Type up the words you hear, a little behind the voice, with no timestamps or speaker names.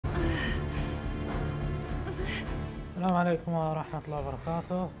السلام عليكم ورحمة الله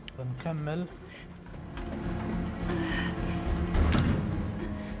وبركاته. بنكمل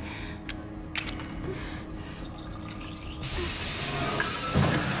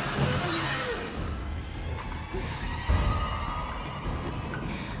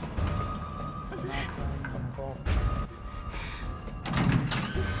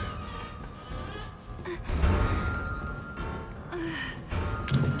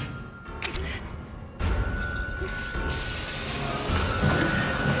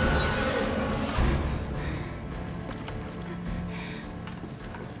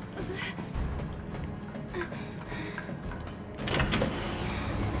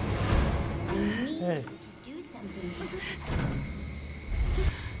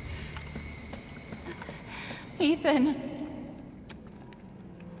Ethan.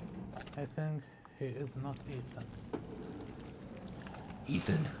 I think he is not Ethan.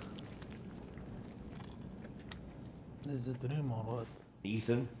 Ethan? This is a dream or what?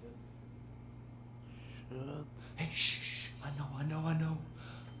 Ethan? Shit. Hey, shh. I know. I'm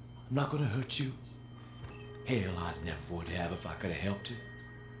not gonna hurt you. Hell, I never would have if I could have helped you.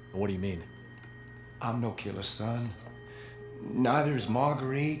 What do you mean? I'm no killer, son. Neither is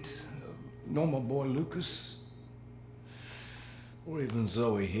Marguerite, nor my boy Lucas, or even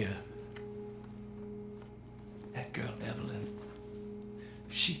Zoe here. That girl, Evelyn,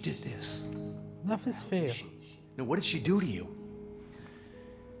 she did this. Enough is fair. Now, what did she do to you?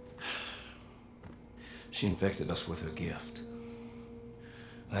 She infected us with her gift.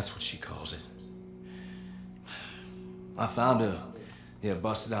 That's what she calls it. I found her near a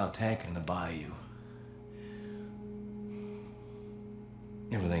busted out tank in the bayou.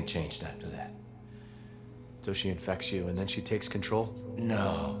 Everything changed after that. So she infects you and then she takes control?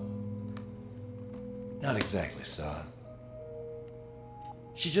 No. Not exactly, son.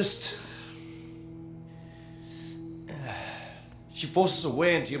 She just... she forces her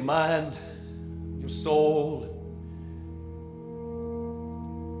way into your mind, your soul.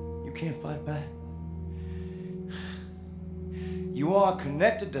 You can't fight back. You are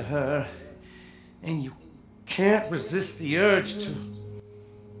connected to her, and you can't resist the urge to...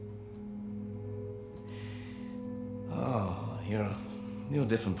 Oh, you're a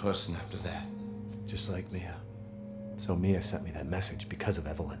different person after that. Just like Mia. So Mia sent me that message because of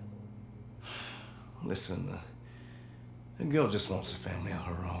Evelyn. Listen, the girl just wants a family of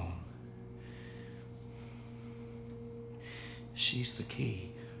her own. She's the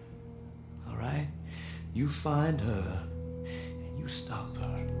key, all right? You find her, and you stop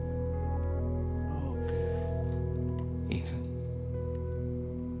her. Okay. Ethan,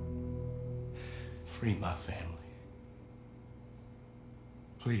 free my family.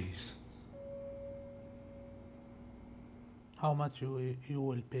 Please. How much you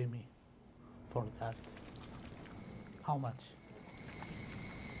will pay me for that? How much?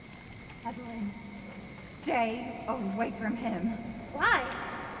 Evelyn. Stay away from him. Why?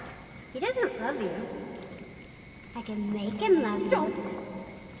 He doesn't love you. I can make him love you.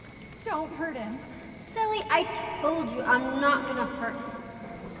 Don't hurt him. Silly, I told you I'm not gonna hurt him.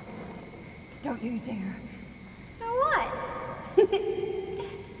 Don't you dare. So what?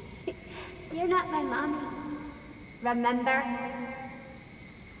 You're not my mommy. Remember?